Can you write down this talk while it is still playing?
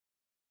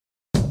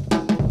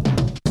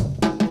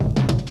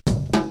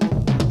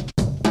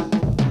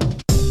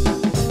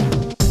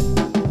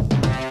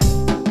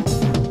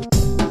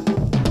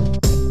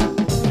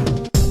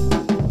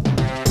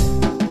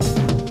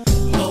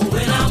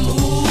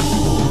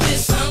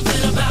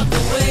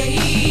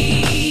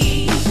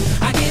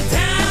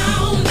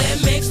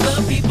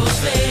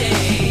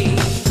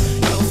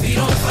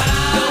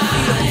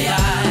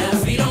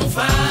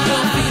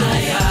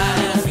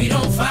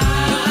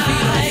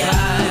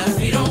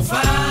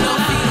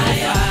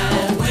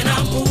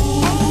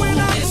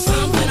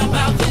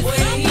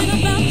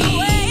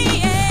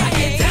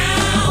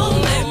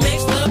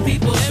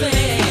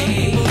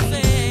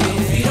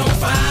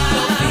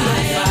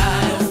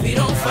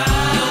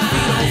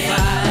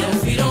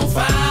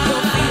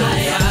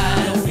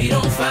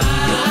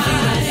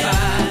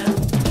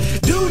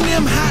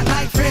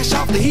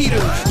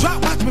meter.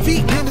 Drop, watch my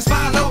feet, members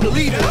follow the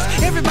leaders.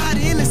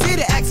 Everybody in the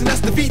city asking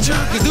us to feature.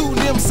 Cause do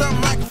them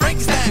something like